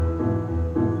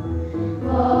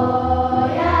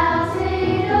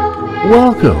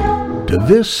Welcome to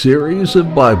this series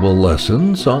of Bible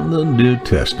lessons on the New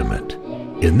Testament.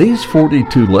 In these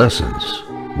 42 lessons,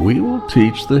 we will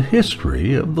teach the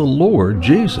history of the Lord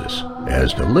Jesus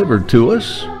as delivered to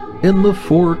us in the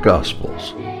four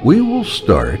Gospels. We will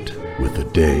start with the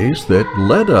days that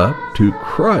led up to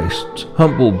Christ's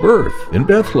humble birth in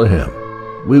Bethlehem.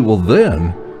 We will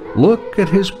then look at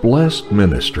his blessed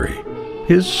ministry,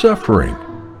 his suffering,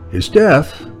 his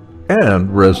death,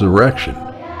 and resurrection.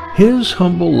 His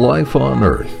humble life on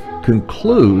earth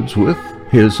concludes with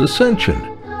his ascension,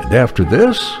 and after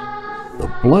this, the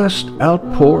blessed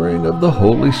outpouring of the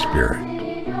Holy Spirit.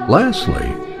 Lastly,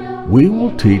 we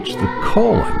will teach the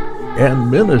calling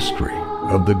and ministry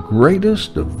of the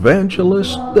greatest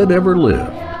evangelist that ever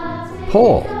lived,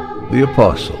 Paul the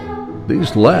Apostle.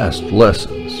 These last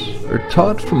lessons are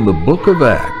taught from the book of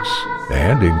Acts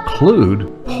and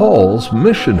include Paul's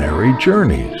missionary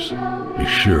journeys. Be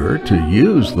sure to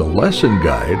use the lesson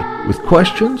guide with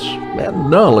questions and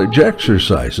knowledge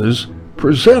exercises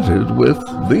presented with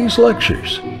these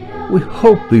lectures. We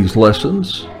hope these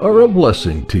lessons are a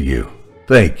blessing to you.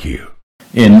 Thank you.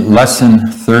 In Lesson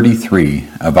 33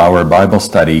 of our Bible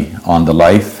study on the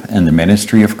life and the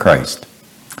ministry of Christ,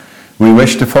 we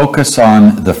wish to focus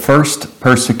on the first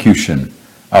persecution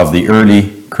of the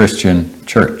early Christian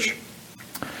church.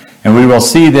 And we will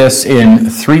see this in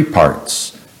three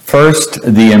parts. First,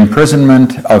 the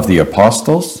imprisonment of the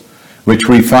apostles, which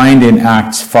we find in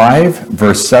Acts 5,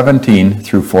 verse 17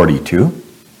 through 42.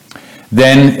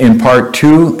 Then in part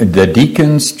 2, the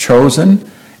deacons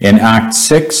chosen in Acts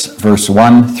 6, verse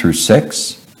 1 through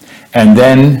 6. And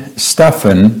then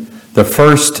Stephen, the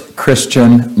first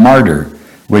Christian martyr,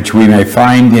 which we may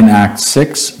find in Acts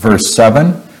 6, verse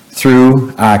 7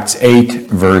 through Acts 8,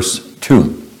 verse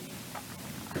 2.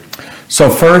 So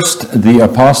first, the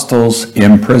apostles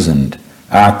imprisoned,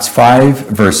 Acts 5,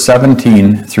 verse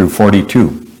 17 through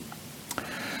 42.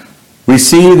 We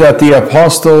see that the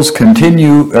apostles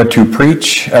continue to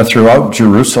preach throughout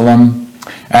Jerusalem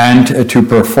and to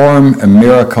perform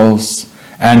miracles,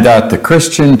 and that the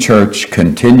Christian church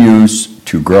continues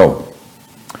to grow.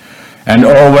 And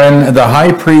when the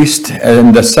high priest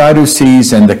and the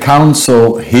Sadducees and the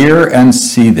council hear and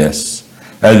see this,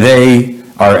 they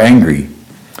are angry.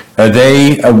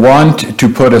 They want to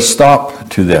put a stop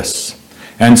to this.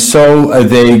 And so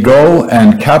they go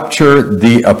and capture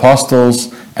the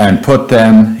apostles and put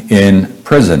them in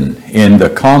prison, in the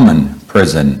common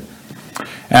prison.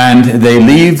 And they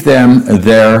leave them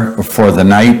there for the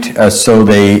night so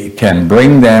they can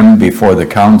bring them before the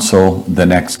council the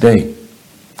next day.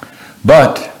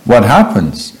 But what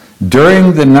happens?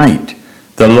 During the night,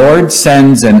 the Lord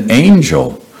sends an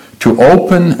angel to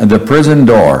open the prison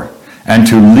door and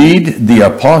to lead the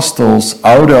apostles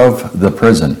out of the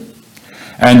prison.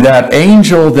 And that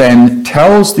angel then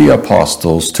tells the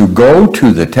apostles to go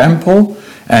to the temple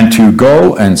and to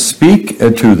go and speak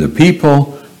to the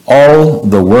people all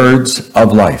the words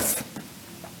of life.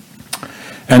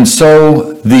 And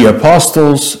so the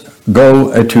apostles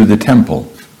go to the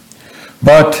temple.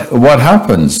 But what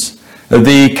happens?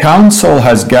 The council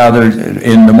has gathered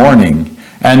in the morning,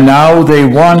 and now they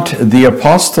want the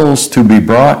apostles to be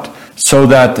brought so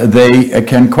that they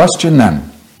can question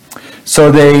them.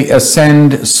 So they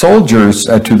send soldiers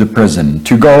to the prison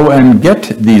to go and get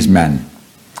these men.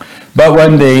 But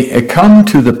when they come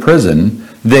to the prison,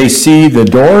 they see the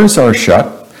doors are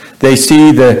shut. They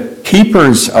see the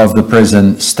keepers of the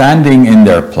prison standing in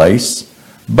their place,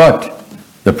 but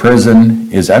the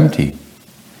prison is empty.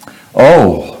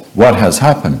 Oh, what has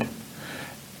happened?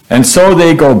 And so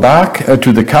they go back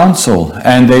to the council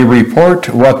and they report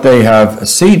what they have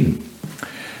seen.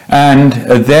 And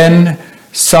then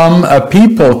some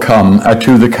people come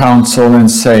to the council and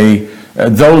say,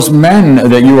 those men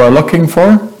that you are looking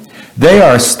for, they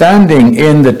are standing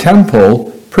in the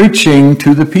temple preaching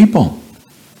to the people.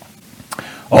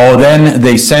 Oh, then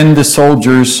they send the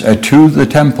soldiers to the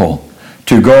temple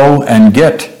to go and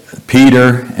get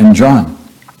Peter and John.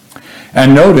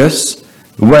 And notice,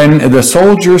 when the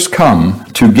soldiers come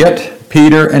to get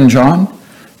Peter and John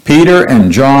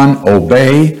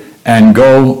obey and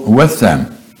go with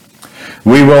them.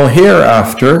 We will hear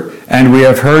after, and we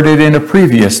have heard it in a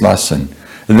previous lesson,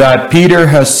 that Peter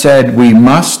has said we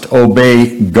must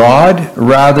obey God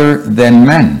rather than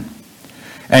men.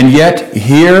 And yet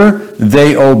here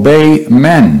they obey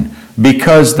men,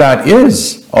 because that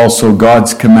is also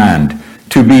God's command,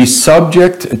 to be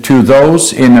subject to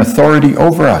those in authority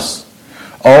over us.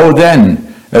 Oh,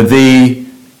 then the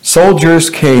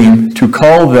soldiers came to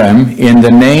call them in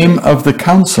the name of the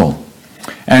council.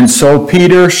 And so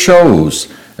Peter shows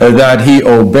that he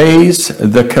obeys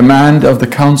the command of the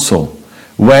council.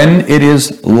 when it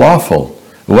is lawful,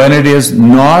 when it is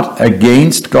not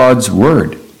against God's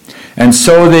word. And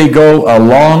so they go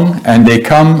along and they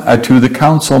come to the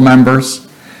council members.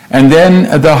 And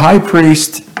then the high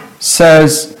priest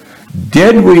says,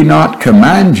 "Did we not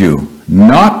command you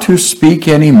not to speak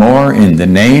any more in the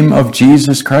name of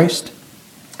Jesus Christ?"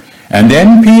 And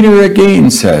then Peter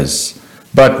again says,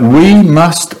 "But we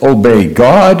must obey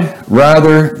God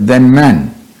rather than men.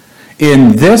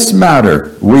 In this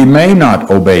matter we may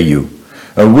not obey you.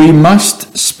 We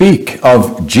must speak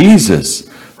of Jesus,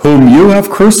 whom you have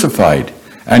crucified,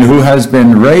 and who has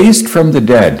been raised from the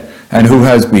dead, and who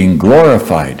has been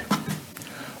glorified."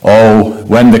 Oh,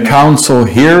 when the council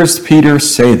hears Peter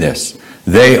say this,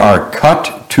 they are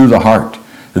cut to the heart.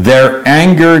 Their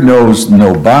anger knows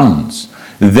no bounds.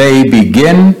 They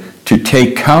begin to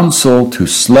take counsel to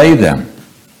slay them.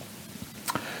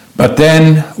 But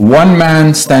then one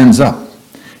man stands up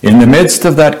in the midst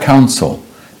of that council,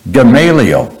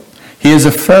 Gamaliel. He is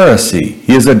a Pharisee.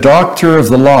 He is a doctor of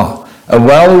the law, a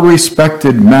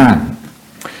well-respected man.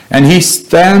 And he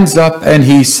stands up and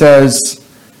he says,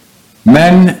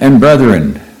 "Men and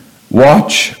brethren,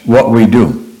 watch what we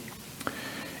do.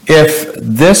 If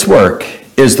this work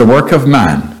is the work of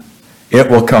man,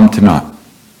 it will come to naught.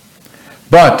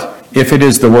 But if it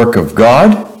is the work of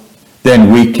God,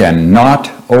 then we cannot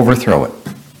overthrow it."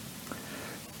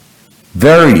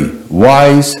 Very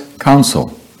wise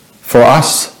counsel for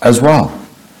us as well.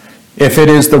 If it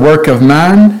is the work of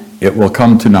man, it will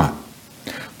come to naught.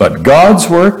 But God's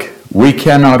work we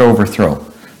cannot overthrow.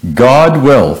 God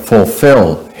will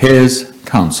fulfill his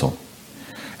counsel.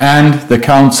 And the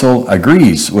council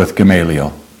agrees with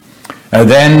Gamaliel.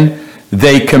 Then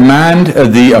they command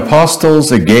the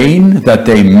apostles again that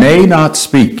they may not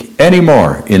speak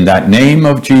anymore in that name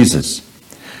of Jesus.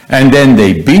 And then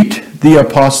they beat the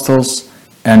apostles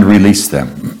and release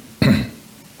them.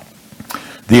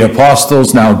 The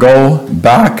apostles now go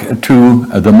back to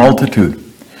the multitude,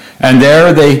 and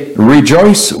there they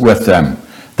rejoice with them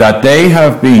that they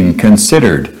have been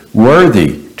considered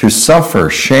worthy to suffer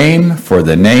shame for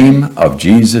the name of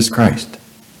Jesus Christ.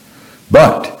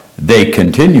 But they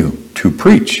continue to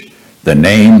preach the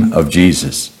name of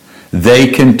Jesus. They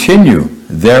continue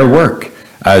their work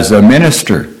as a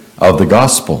minister of the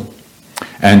gospel.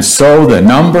 And so the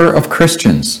number of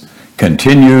Christians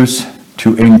continues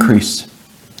to increase.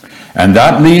 And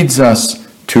that leads us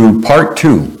to part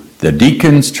 2, the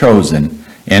deacons chosen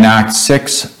in Acts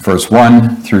 6, verse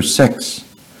 1 through 6.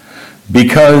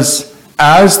 Because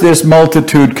as this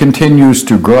multitude continues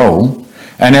to grow,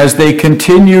 and as they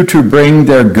continue to bring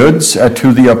their goods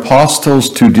to the apostles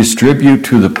to distribute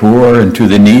to the poor and to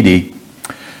the needy,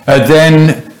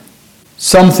 then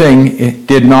something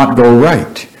did not go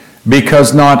right,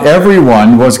 because not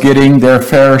everyone was getting their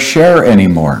fair share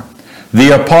anymore.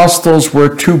 The apostles were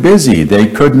too busy. They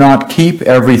could not keep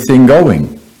everything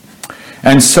going.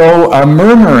 And so a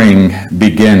murmuring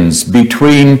begins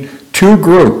between two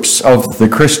groups of the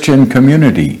Christian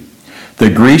community. The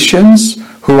Grecians,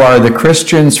 who are the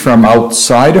Christians from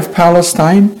outside of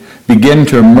Palestine, begin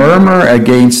to murmur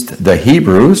against the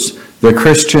Hebrews, the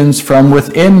Christians from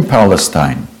within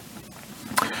Palestine,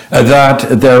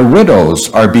 that their widows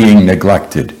are being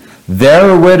neglected.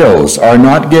 Their widows are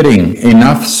not getting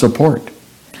enough support.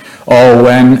 Oh,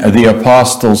 when the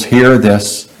apostles hear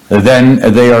this, then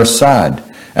they are sad,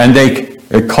 and they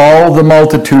call the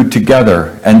multitude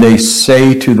together, and they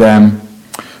say to them,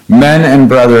 "Men and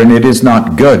brethren, it is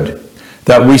not good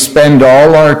that we spend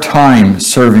all our time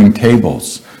serving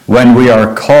tables when we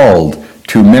are called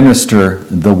to minister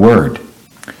the word.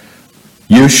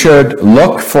 You should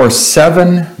look for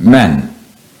 7 men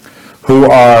who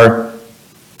are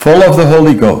full of the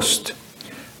Holy Ghost,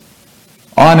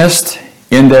 honest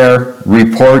in their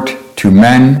report to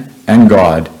men and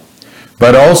God,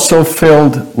 but also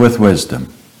filled with wisdom.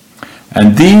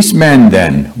 And these men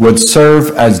then would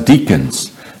serve as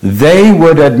deacons. They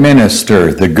would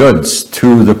administer the goods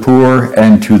to the poor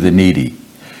and to the needy.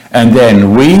 And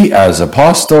then we as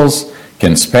apostles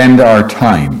can spend our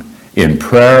time in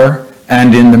prayer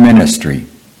and in the ministry."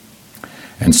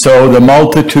 And so the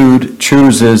multitude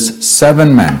chooses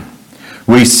 7 men.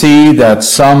 We see that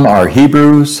some are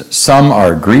Hebrews, some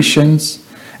are Grecians,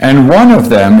 and one of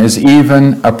them is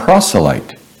even a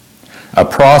proselyte. A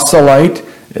proselyte,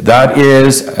 that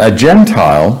is a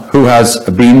Gentile who has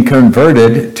been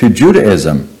converted to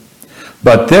Judaism.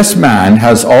 But this man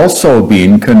has also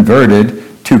been converted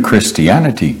to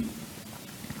Christianity.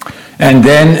 And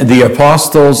then the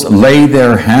apostles lay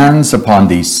their hands upon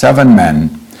these 7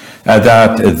 men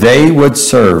that they would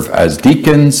serve as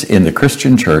deacons in the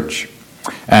Christian church.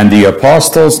 And the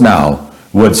apostles now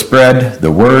would spread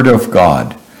the word of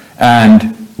God.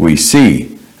 And we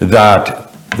see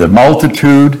that the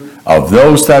multitude of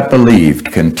those that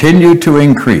believed continued to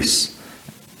increase,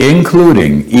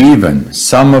 including even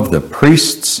some of the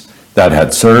priests that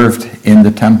had served in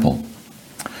the temple.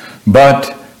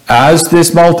 But as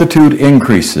this multitude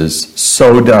increases,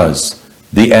 so does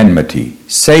the enmity.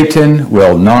 Satan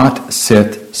will not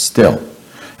sit still.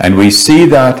 And we see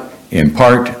that in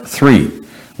part 3,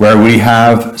 where we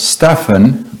have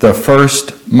Stephen, the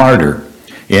first martyr,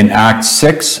 in Acts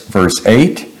 6, verse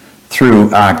 8,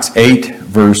 through Acts 8,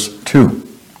 verse 2.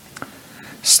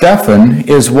 Stephen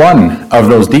is one of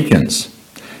those deacons.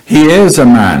 He is a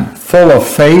man full of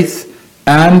faith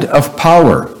and of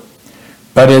power.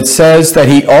 But it says that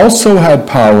he also had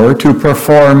power to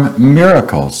perform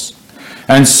miracles.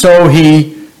 And so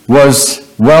he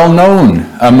was well known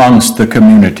amongst the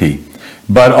community.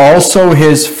 But also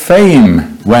his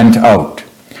fame went out.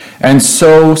 And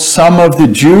so some of the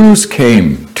Jews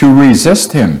came to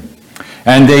resist him.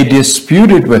 And they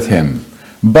disputed with him.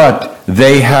 But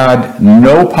they had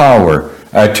no power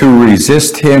to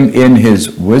resist him in his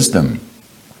wisdom.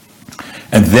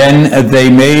 And then they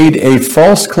made a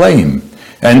false claim.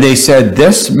 And they said,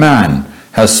 "This man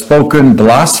has spoken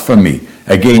blasphemy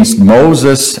against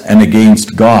Moses and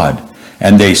against God."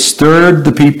 And they stirred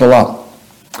the people up.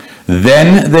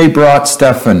 Then they brought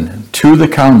Stephen to the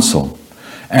council.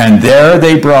 And there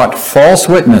they brought false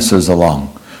witnesses along,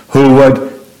 who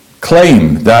would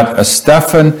claim that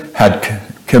Stephen had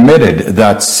committed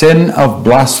that sin of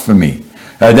blasphemy,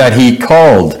 that he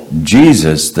called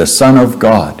Jesus the Son of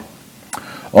God.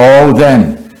 Oh,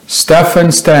 then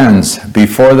Stephen stands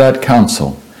before that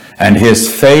council, and his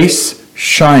face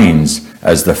shines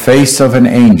as the face of an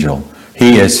angel.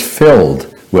 He is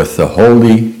filled with the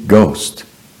Holy Ghost.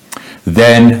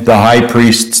 Then the high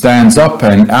priest stands up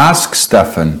and asks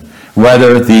Stephen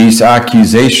whether these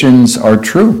accusations are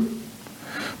true.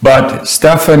 But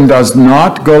Stephen does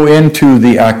not go into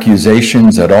the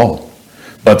accusations at all.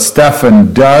 But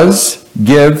Stephen does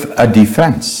give a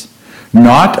defense,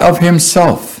 not of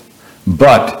himself,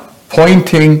 but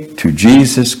pointing to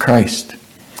Jesus Christ.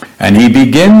 And he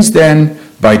begins then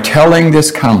by telling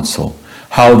this council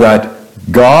how that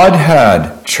God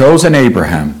had chosen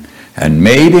Abraham and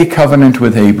made a covenant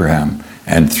with Abraham,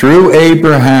 and through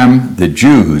Abraham the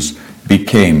Jews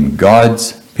became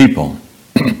God's people.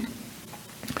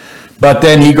 But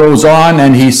then he goes on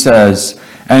and he says,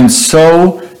 and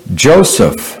so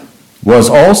Joseph was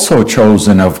also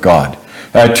chosen of God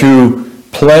to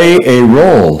play a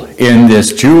role in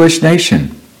this Jewish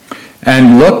nation.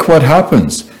 And look what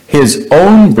happens. His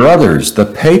own brothers, the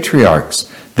patriarchs,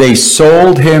 they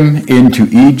sold him into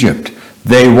Egypt.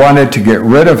 They wanted to get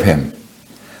rid of him.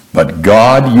 But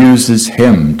God uses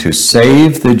him to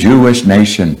save the Jewish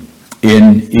nation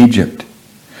in Egypt.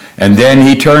 And then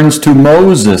he turns to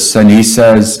Moses and he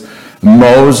says,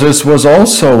 Moses was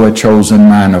also a chosen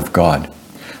man of God.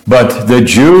 But the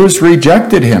Jews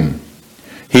rejected him.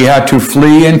 He had to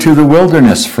flee into the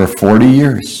wilderness for 40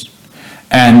 years.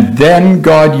 And then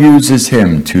God uses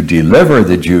him to deliver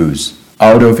the Jews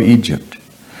out of Egypt.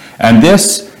 And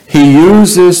this he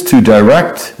uses to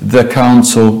direct the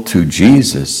counsel to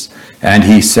Jesus. And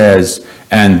he says,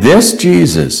 and this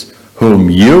Jesus, whom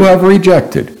you have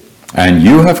rejected and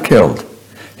you have killed,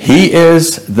 he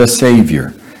is the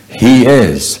Savior. He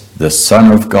is the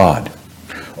Son of God.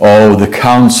 Oh, the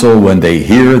council, when they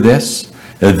hear this,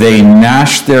 they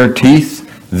gnash their teeth.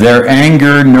 Their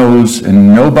anger knows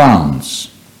no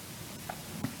bounds.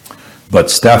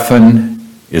 But Stephen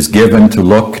is given to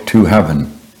look to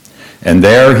heaven. And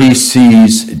there he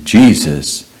sees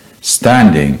Jesus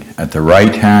standing at the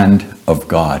right hand of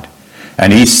God.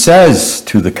 And he says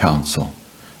to the council,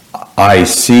 I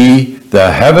see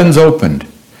the heavens opened,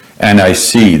 and I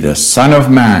see the Son of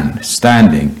Man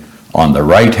standing on the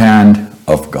right hand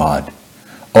of God.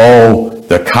 Oh,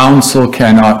 the council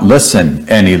cannot listen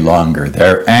any longer.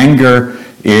 Their anger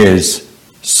is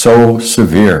so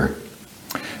severe.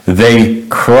 They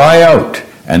cry out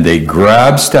and they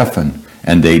grab Stephen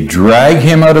and they drag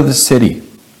him out of the city.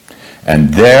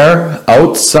 And there,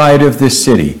 outside of the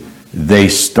city, they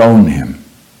stone him.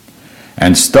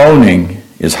 And stoning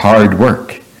is hard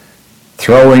work,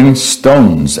 throwing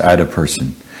stones at a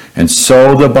person. And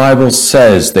so the Bible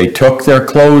says they took their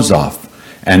clothes off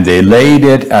and they laid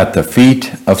it at the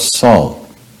feet of Saul.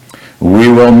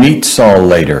 We will meet Saul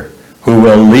later, who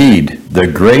will lead the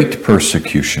great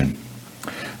persecution.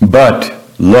 But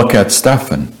look at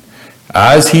Stephen.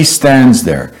 As he stands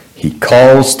there, he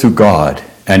calls to God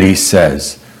and he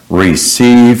says,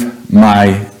 receive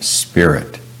my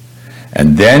spirit.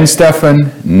 And then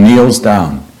Stephen kneels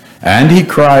down And he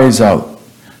cries out,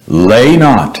 "Lay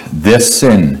not this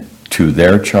sin to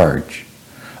their charge."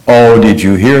 Oh, did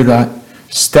you hear that?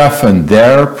 Stephen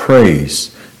there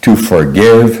prays to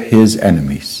forgive his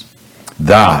enemies.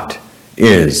 That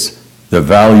is the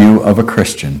value of a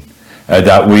Christian,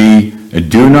 that we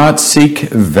do not seek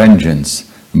vengeance,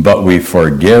 but we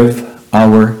forgive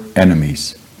our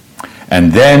enemies.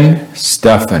 And then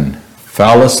Stephen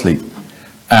fell asleep,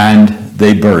 and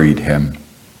they buried him.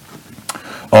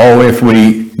 Oh, if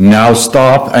we now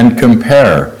stop and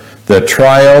compare the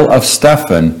trial of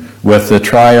Stephen with the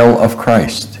trial of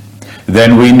Christ,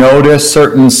 then we notice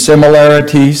certain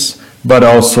similarities, but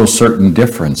also certain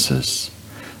differences.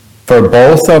 For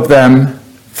both of them,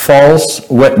 false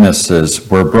witnesses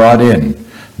were brought in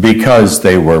because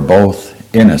they were both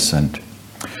innocent.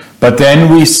 But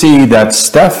then we see that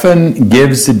Stephen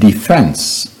gives a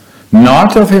defense,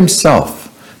 not of himself,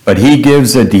 but he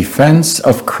gives a defense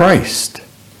of Christ,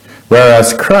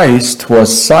 whereas Christ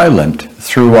was silent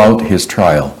throughout his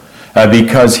trial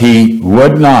because he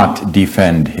would not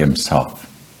defend himself.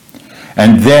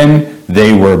 And then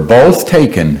they were both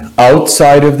taken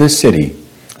outside of the city.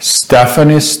 Stephen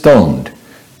is stoned.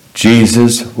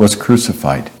 Jesus was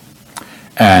crucified.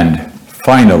 And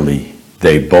finally,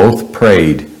 they both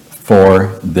prayed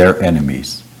for their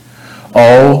enemies.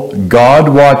 Oh, God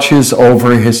watches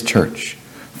over his church.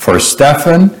 For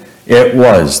Stephen, it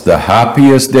was the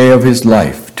happiest day of his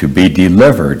life to be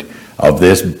delivered of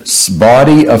this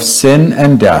body of sin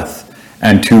and death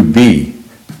and to be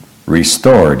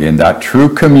restored in that true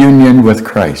communion with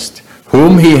Christ,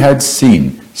 whom he had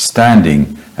seen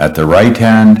standing at the right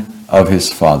hand of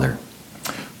his Father.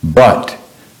 But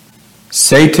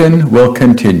Satan will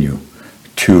continue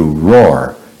to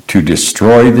roar, to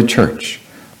destroy the church.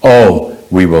 Oh,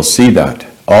 we will see that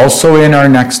also in our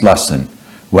next lesson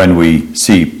when we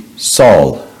see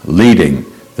Saul leading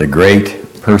the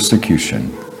great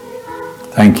persecution.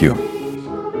 Thank you.